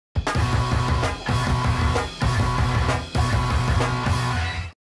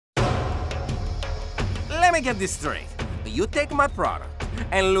let me get this straight. You take my product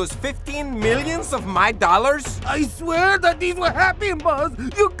and lose 15 millions of my dollars? I swear that these were happy, boss.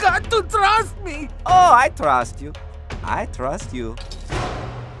 You got to trust me. Oh, I trust you. I trust you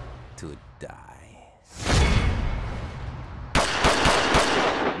to die.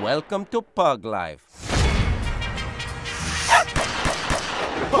 Welcome to Pug Life.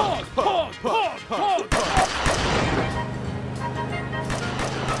 Pug, pug, pug, pug, pug.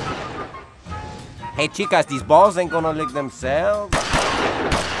 Hey, chicas, these balls ain't gonna lick themselves.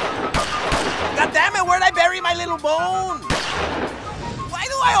 God damn it, where'd I bury my little bone? Why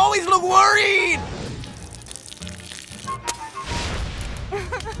do I always look worried?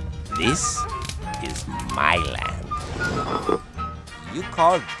 This is my land. You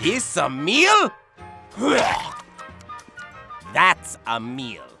call this a meal? That's a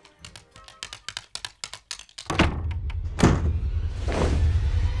meal.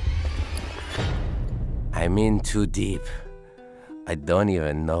 I'm in too deep. I don't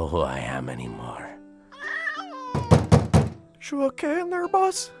even know who I am anymore. You okay in there,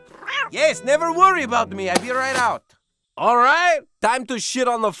 boss? Yes, never worry about me. I'll be right out. All right, time to shit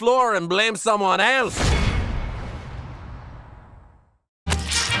on the floor and blame someone else.